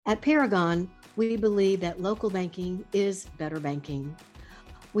At Paragon, we believe that local banking is better banking.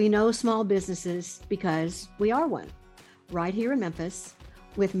 We know small businesses because we are one, right here in Memphis,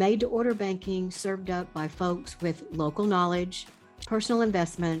 with made-to-order banking served up by folks with local knowledge, personal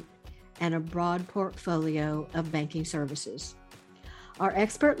investment, and a broad portfolio of banking services. Our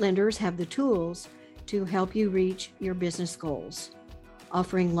expert lenders have the tools to help you reach your business goals,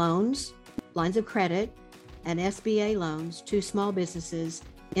 offering loans, lines of credit, and SBA loans to small businesses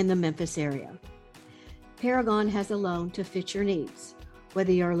in the Memphis area. Paragon has a loan to fit your needs,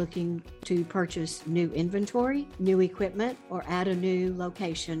 whether you're looking to purchase new inventory, new equipment, or add a new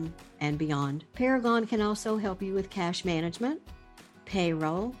location and beyond. Paragon can also help you with cash management,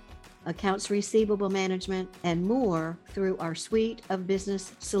 payroll, accounts receivable management, and more through our suite of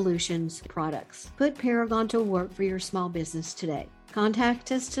business solutions products. Put Paragon to work for your small business today.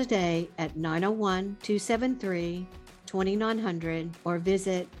 Contact us today at 901-273-2900 or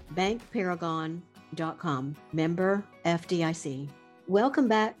visit bankparagon.com. Member FDIC. Welcome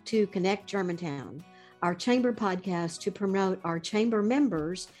back to Connect Germantown, our chamber podcast to promote our chamber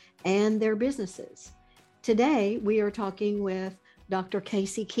members and their businesses. Today, we are talking with Dr.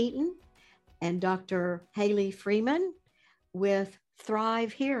 Casey Keaton and Dr. Haley Freeman with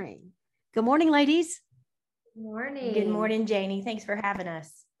Thrive Hearing. Good morning, ladies. Good morning. Good morning, Janie. Thanks for having us.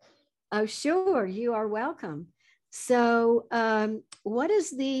 Oh, sure. You are welcome. So what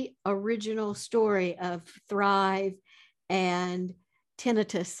is the original story of Thrive and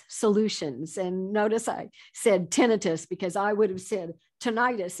Tinnitus Solutions? And notice I said tinnitus because I would have said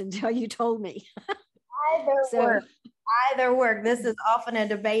tinnitus until you told me. Either work. This is often a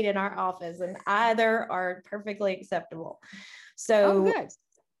debate in our office, and either are perfectly acceptable. So, good.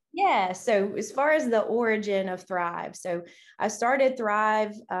 Yeah. So as far as the origin of Thrive, so I started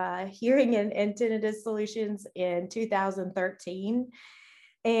Thrive Hearing and Tinnitus Solutions in 2013.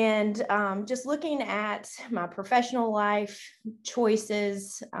 And just looking at my professional life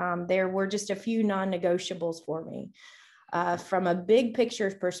choices, there were just a few non-negotiables for me. From a big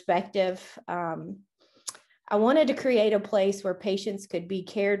picture perspective, I wanted to create a place where patients could be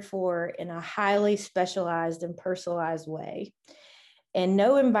cared for in a highly specialized and personalized way. And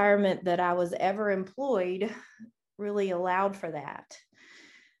no environment that I was ever employed really allowed for that.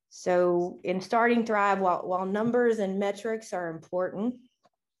 So in starting Thrive, while numbers and metrics are important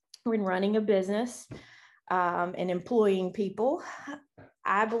when running a business and employing people,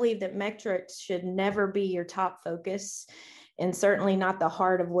 I believe that metrics should never be your top focus and certainly not the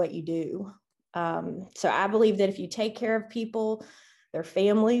heart of what you do. So I believe that if you take care of people, their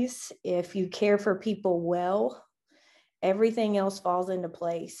families, if you care for people well, everything else falls into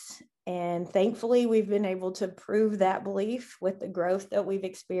place. And thankfully, we've been able to prove that belief with the growth that we've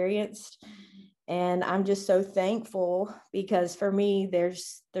experienced. And I'm just so thankful because for me,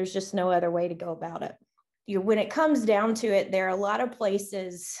 there's just no other way to go about it. When it comes down to it, there are a lot of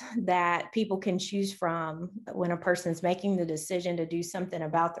places that people can choose from when a person's making the decision to do something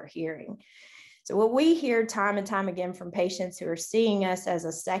about their hearing. So what we hear time and time again from patients who are seeing us as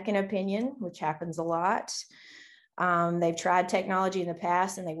a second opinion, which happens a lot, they've tried technology in the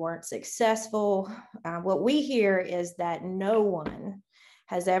past and they weren't successful. What we hear is that no one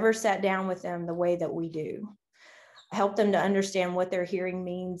has ever sat down with them the way that we do. Help them to understand what their hearing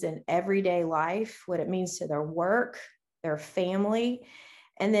means in everyday life, what it means to their work, their family,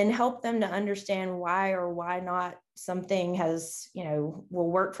 and then help them to understand why or why not something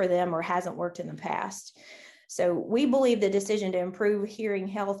will work for them or hasn't worked in the past. So we believe the decision to improve hearing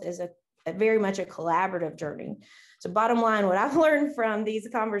health is a very much a collaborative journey. So bottom line, what I've learned from these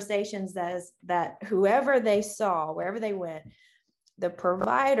conversations is that whoever they saw, wherever they went, the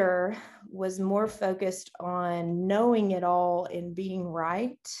provider was more focused on knowing it all and being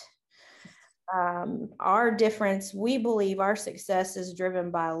right. Our difference, we believe our success is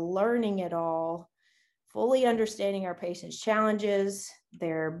driven by learning it all, fully understanding our patients' challenges,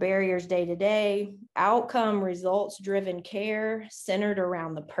 their barriers day to day, outcome results-driven care centered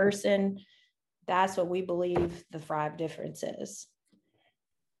around the person. That's what we believe the Thrive difference is.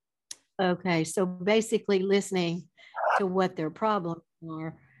 Okay, so basically listening to what their problems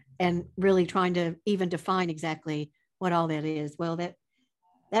are and really trying to even define exactly what all that is. Well,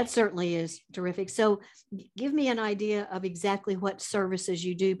 that certainly is terrific. So give me an idea of exactly what services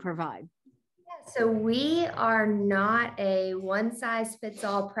you do provide. So we are not a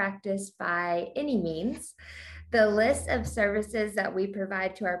one-size-fits-all practice by any means. The list of services that we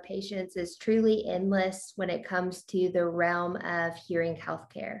provide to our patients is truly endless when it comes to the realm of hearing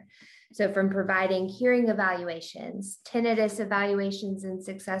healthcare. So from providing hearing evaluations, tinnitus evaluations and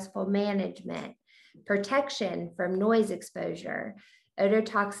successful management, protection from noise exposure,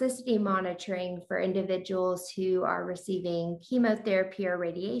 ototoxicity monitoring for individuals who are receiving chemotherapy or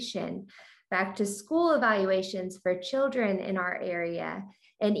radiation, back to school evaluations for children in our area,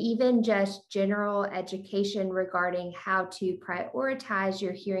 and even just general education regarding how to prioritize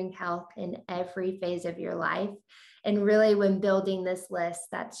your hearing health in every phase of your life. And really, when building this list,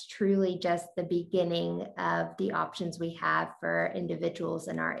 that's truly just the beginning of the options we have for individuals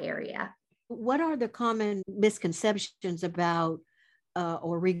in our area. What are the common misconceptions about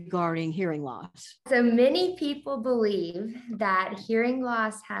or regarding hearing loss? So many people believe that hearing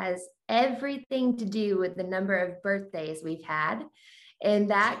loss has everything to do with the number of birthdays we've had,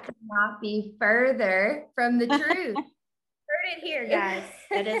 and that could not be further from the truth. Heard it here, guys.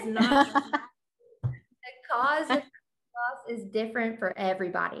 That is not the cause of loss is different for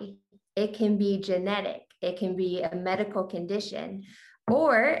everybody. It can be genetic, it can be a medical condition,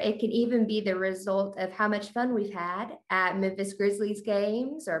 or it can even be the result of how much fun we've had at Memphis Grizzlies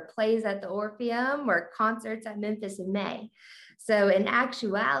games, or plays at the Orpheum, or concerts at Memphis in May. So in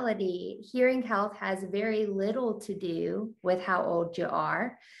actuality, hearing health has very little to do with how old you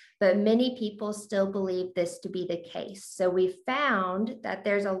are, but many people still believe this to be the case. So we found that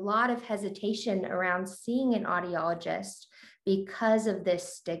there's a lot of hesitation around seeing an audiologist because of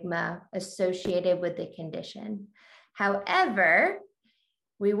this stigma associated with the condition. However,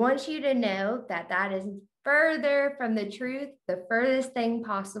 we want you to know that that is further from the truth, the furthest thing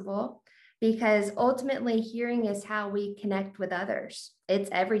possible, because ultimately hearing is how we connect with others. It's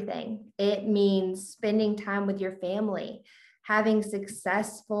everything. It means spending time with your family, having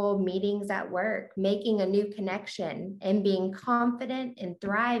successful meetings at work, making a new connection, and being confident and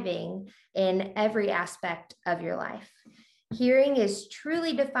thriving in every aspect of your life. Hearing is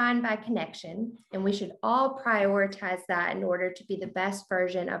truly defined by connection, and we should all prioritize that in order to be the best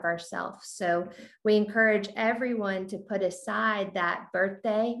version of ourselves. So we encourage everyone to put aside that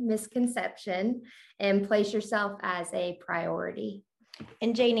birthday misconception and place yourself as a priority.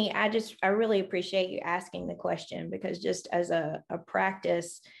 And Janie, I really appreciate you asking the question, because just as a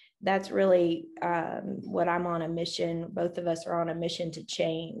practice, that's really what I'm on a mission. Both of us are on a mission to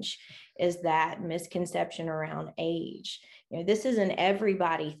change, is that misconception around age. You know, this is an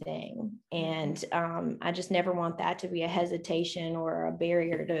everybody thing. And I just never want that to be a hesitation or a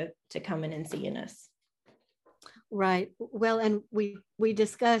barrier to coming and seeing us. Right. Well, and we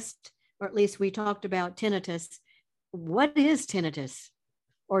discussed, or at least we talked about tinnitus. What is tinnitus?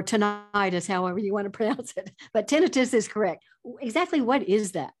 Or tinnitus, however you want to pronounce it. But tinnitus is correct. Exactly what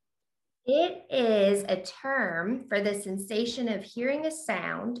is that? It is a term for the sensation of hearing a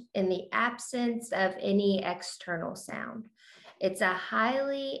sound in the absence of any external sound. It's a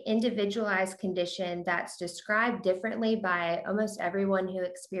highly individualized condition that's described differently by almost everyone who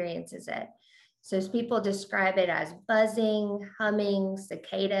experiences it. So people describe it as buzzing, humming,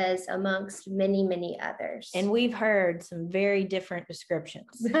 cicadas, amongst many, many others. And we've heard some very different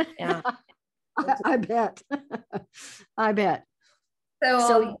descriptions. Yeah. I bet. I bet.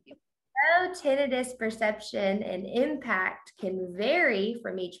 So tinnitus perception and impact can vary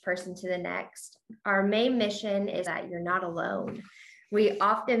from each person to the next. Our main mission is that you're not alone. We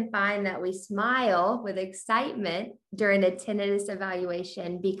often find that we smile with excitement during a tinnitus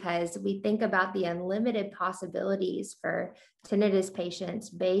evaluation because we think about the unlimited possibilities for tinnitus patients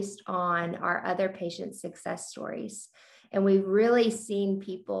based on our other patients' success stories. And we've really seen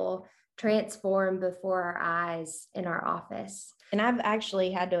people transform before our eyes in our office. And I've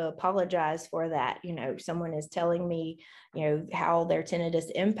actually had to apologize for that. You know, someone is telling me, you know, how their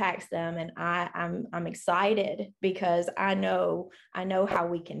tinnitus impacts them. And I'm excited because I know how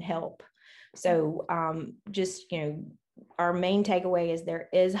we can help. So just, you know, our main takeaway is there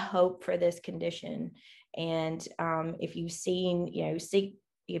is hope for this condition. And if you've seen, you know,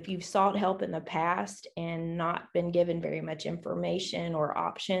 if you've sought help in the past and not been given very much information or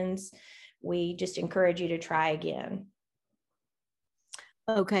options, we just encourage you to try again.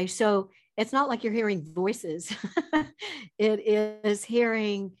 Okay, so it's not like you're hearing voices. It is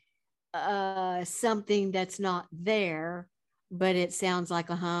hearing something that's not there, but it sounds like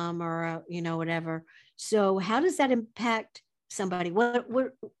a hum or a, you know, whatever. So how does that impact somebody? What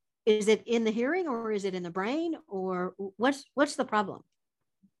is it in the hearing, or is it in the brain, or what's the problem?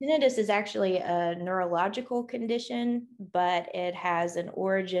 Tinnitus is actually a neurological condition, but it has an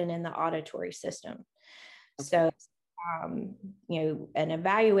origin in the auditory system. Okay. So, you know, an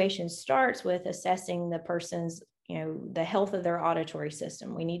evaluation starts with assessing the person's, you know, the health of their auditory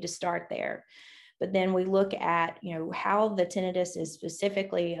system. We need to start there. But then we look at, you know, how the tinnitus is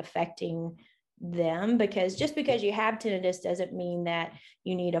specifically affecting them, because just because you have tinnitus doesn't mean that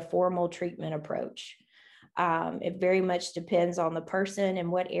you need a formal treatment approach. It very much depends on the person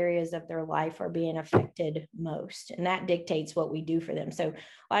and what areas of their life are being affected most. And that dictates what we do for them. So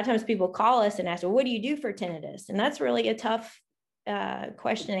a lot of times people call us and ask, well, what do you do for tinnitus? And that's really a tough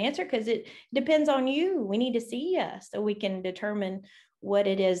question to answer, because it depends on you. We need to see you so we can determine what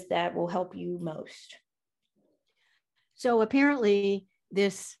it is that will help you most. So apparently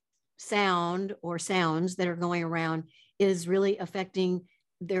this sound or sounds that are going around is really affecting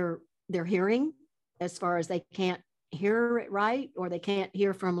their hearing, as far as they can't hear it right, or they can't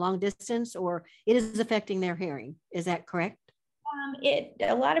hear from long distance, or it is affecting their hearing. Is that correct?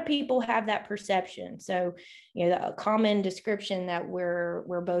 A lot of people have that perception. So, a common description that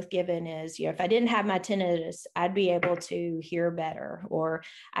we're both given is, if I didn't have my tinnitus, I'd be able to hear better, or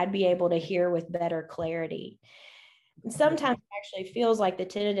I'd be able to hear with better clarity. And sometimes it actually feels like the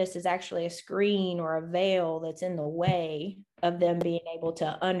tinnitus is actually a screen or a veil that's in the way of them being able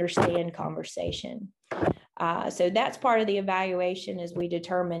to understand conversation. So that's part of the evaluation, is we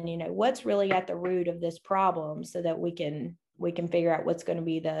determine, what's really at the root of this problem, so that we can figure out what's going to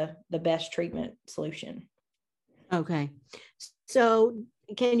be the best treatment solution. Okay. So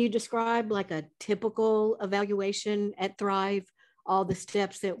can you describe like a typical evaluation at Thrive, all the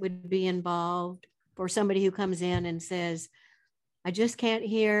steps that would be involved for somebody who comes in and says, I just can't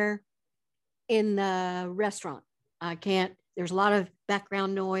hear in the restaurant. I can't, there's a lot of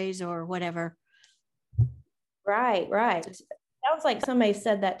background noise or whatever. Right. Sounds like somebody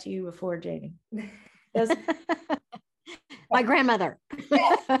said that to you before, Janie. My grandmother.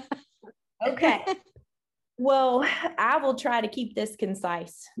 Okay. Well, I will try to keep this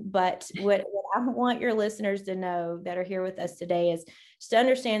concise, but what I want your listeners to know that are here with us today is just to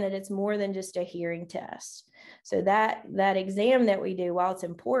understand that it's more than just a hearing test. So that exam that we do, while it's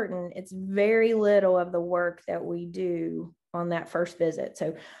important, it's very little of the work that we do on that first visit.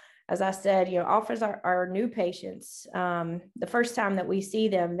 So as I said, offers our new patients, the first time that we see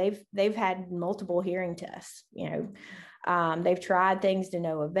them, they've had multiple hearing tests. They've tried things to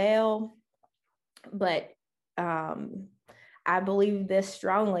no avail, but I believe this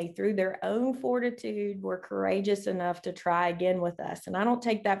strongly. Through their own fortitude, were courageous enough to try again with us. And I don't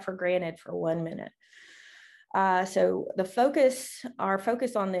take that for granted for 1 minute. So our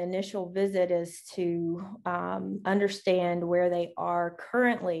focus on the initial visit is to understand where they are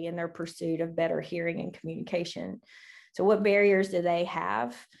currently in their pursuit of better hearing and communication. So what barriers do they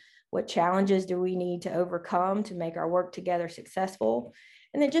have? What challenges do we need to overcome to make our work together successful?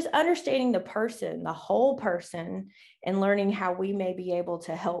 And then just understanding the person, the whole person, and learning how we may be able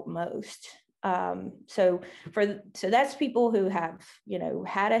to help most. So that's people who have,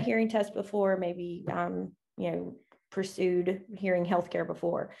 had a hearing test before, maybe, pursued hearing healthcare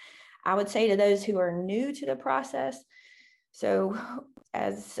before. I would say to those who are new to the process, so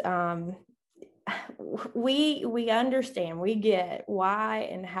as we understand, we get why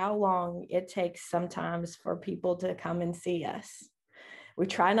and how long it takes sometimes for people to come and see us. We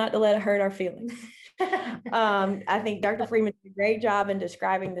try not to let it hurt our feelings. I think Dr. Freeman did a great job in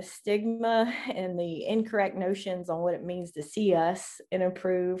describing the stigma and the incorrect notions on what it means to see us and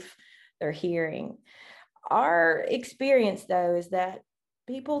improve their hearing. Our experience, though, is that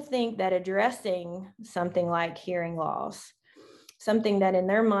people think that addressing something like hearing loss, something that in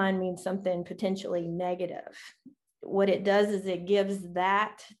their mind means something potentially negative, what it does is it gives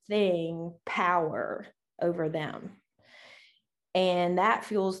that thing power over them. And that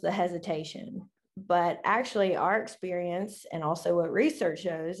fuels the hesitation. But actually, our experience, and also what research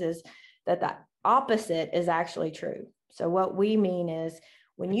shows, is that the opposite is actually true. So what we mean is,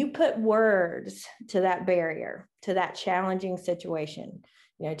 when you put words to that barrier, to that challenging situation,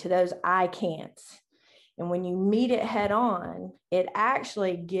 to those I can'ts, and when you meet it head on, it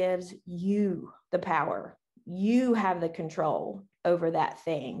actually gives you the power. You have the control over that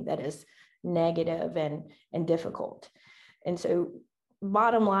thing that is negative and difficult. And so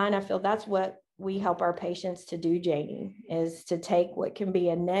bottom line, I feel that's what we help our patients to do, Janie, is to take what can be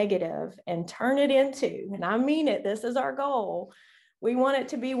a negative and turn it into, and I mean it, this is our goal. We want it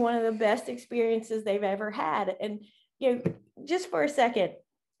to be one of the best experiences they've ever had. And, just for a second,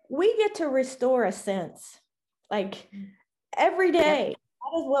 we get to restore a sense, like every day. Yep.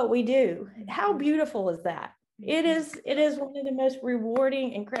 That is what we do. How beautiful is that? It is one of the most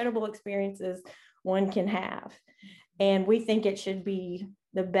rewarding, incredible experiences one can have. And we think it should be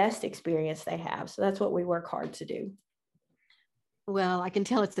the best experience they have. So that's what we work hard to do. Well, I can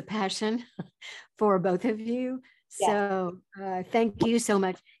tell it's the passion for both of you. Yeah. So thank you so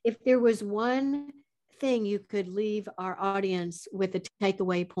much. If there was one thing you could leave our audience with a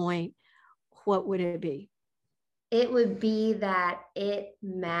takeaway point, what would it be? It would be that it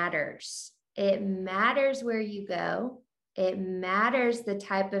matters It matters where you go. It matters the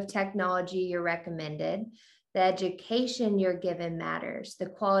type of technology you're recommended. The education you're given matters. The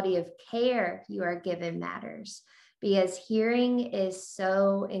quality of care you are given matters, because hearing is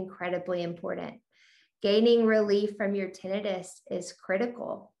so incredibly important. Gaining relief from your tinnitus is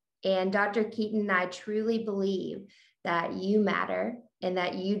critical. And Dr. Keeton, I truly believe that you matter and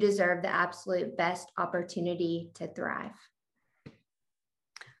that you deserve the absolute best opportunity to thrive.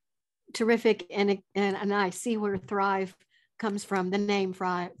 Terrific. And I see where Thrive comes from. The name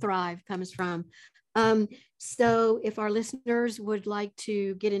Thrive comes from. So if our listeners would like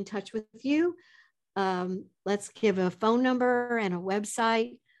to get in touch with you, let's give a phone number and a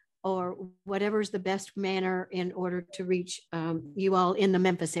website, or whatever's the best manner in order to reach you all in the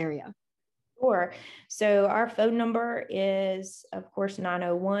Memphis area. Sure. So our phone number is, of course,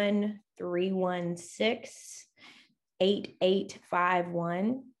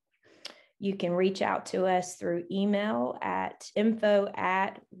 901-316-8851. You can reach out to us through email at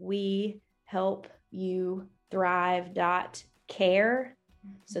info@wehelpyouthrive.care.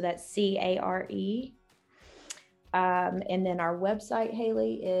 So that's CARE. And then our website,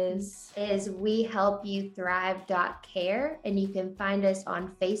 Haley, is wehelpyouthrive.care. And you can find us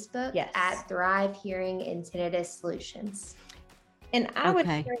on Facebook at Thrive Hearing and Tinnitus Solutions. And I would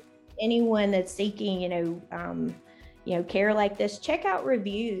encourage anyone that's seeking, care like this, check out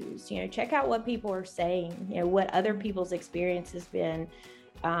reviews, check out what people are saying, what other people's experience has been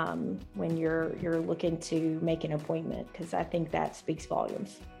when you're looking to make an appointment, because I think that speaks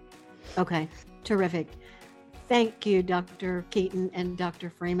volumes. Okay, terrific. Thank you, Dr. Keeton and Dr.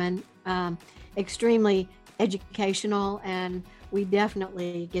 Freeman. Extremely educational, and we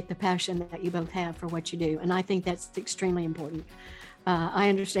definitely get the passion that you both have for what you do. And I think that's extremely important. I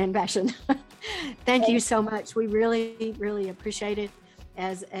understand passion. Thank you so much. We really, really appreciate it.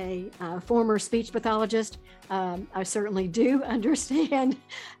 As a former speech pathologist, I certainly do understand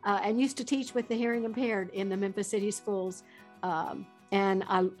and used to teach with the hearing impaired in the Memphis City schools. And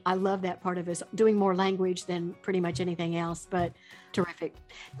I love that part of us, doing more language than pretty much anything else, but terrific.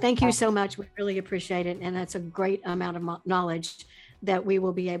 Thank you so much. We really appreciate it. And that's a great amount of knowledge that we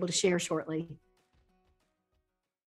will be able to share shortly.